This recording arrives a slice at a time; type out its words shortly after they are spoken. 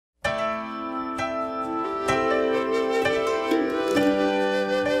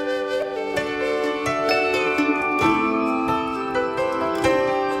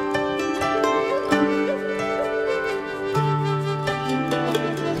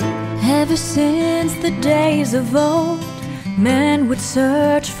Ever since the days of old, men would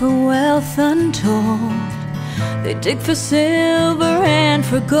search for wealth untold. They'd dig for silver and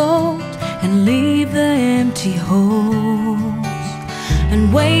for gold and leave the empty holes.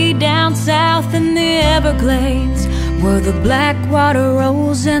 And way down south in the Everglades, where the black water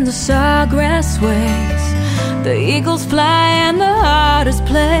rolls and the sawgrass waves, the eagles fly and the artists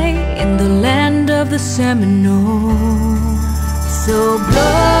play in the land of the Seminole. So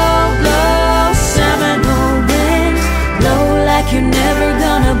blow, blow, Seminole wind, blow like you're never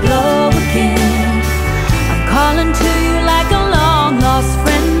gonna blow again. I'm calling to you like a long-lost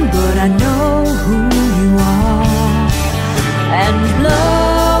friend, but I know who you are. And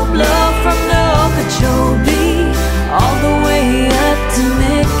blow, blow from the Okeechobee all the way up to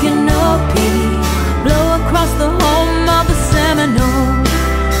Micanopy. Blow across the home of the Seminole,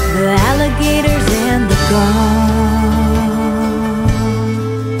 the alligators and the gulls.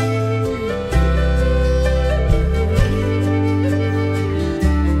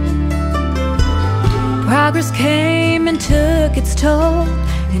 Progress came and took its toll,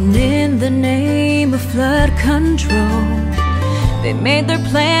 and in the name of flood control, they made their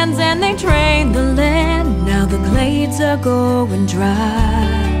plans and they drained the land. Now the glades are going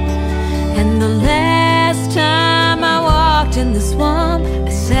dry. And the last time I walked in the swamp, I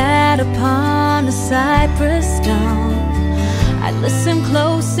sat upon a cypress stump. I listened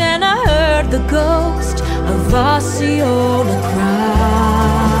close and I heard the ghost of Osceola cry.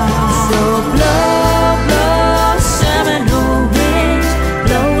 So blow, blow, Seminole wind,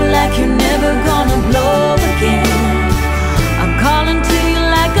 blow like you're never gonna blow again. I'm calling to you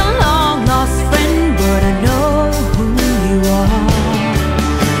like a long-lost friend, but I know who you are.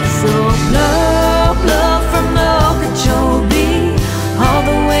 So blow, blow from the Okeechobee all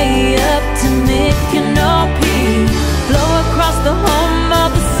the way up to Micanopy. Blow across the home of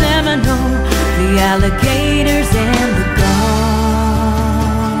the Seminole, the alligator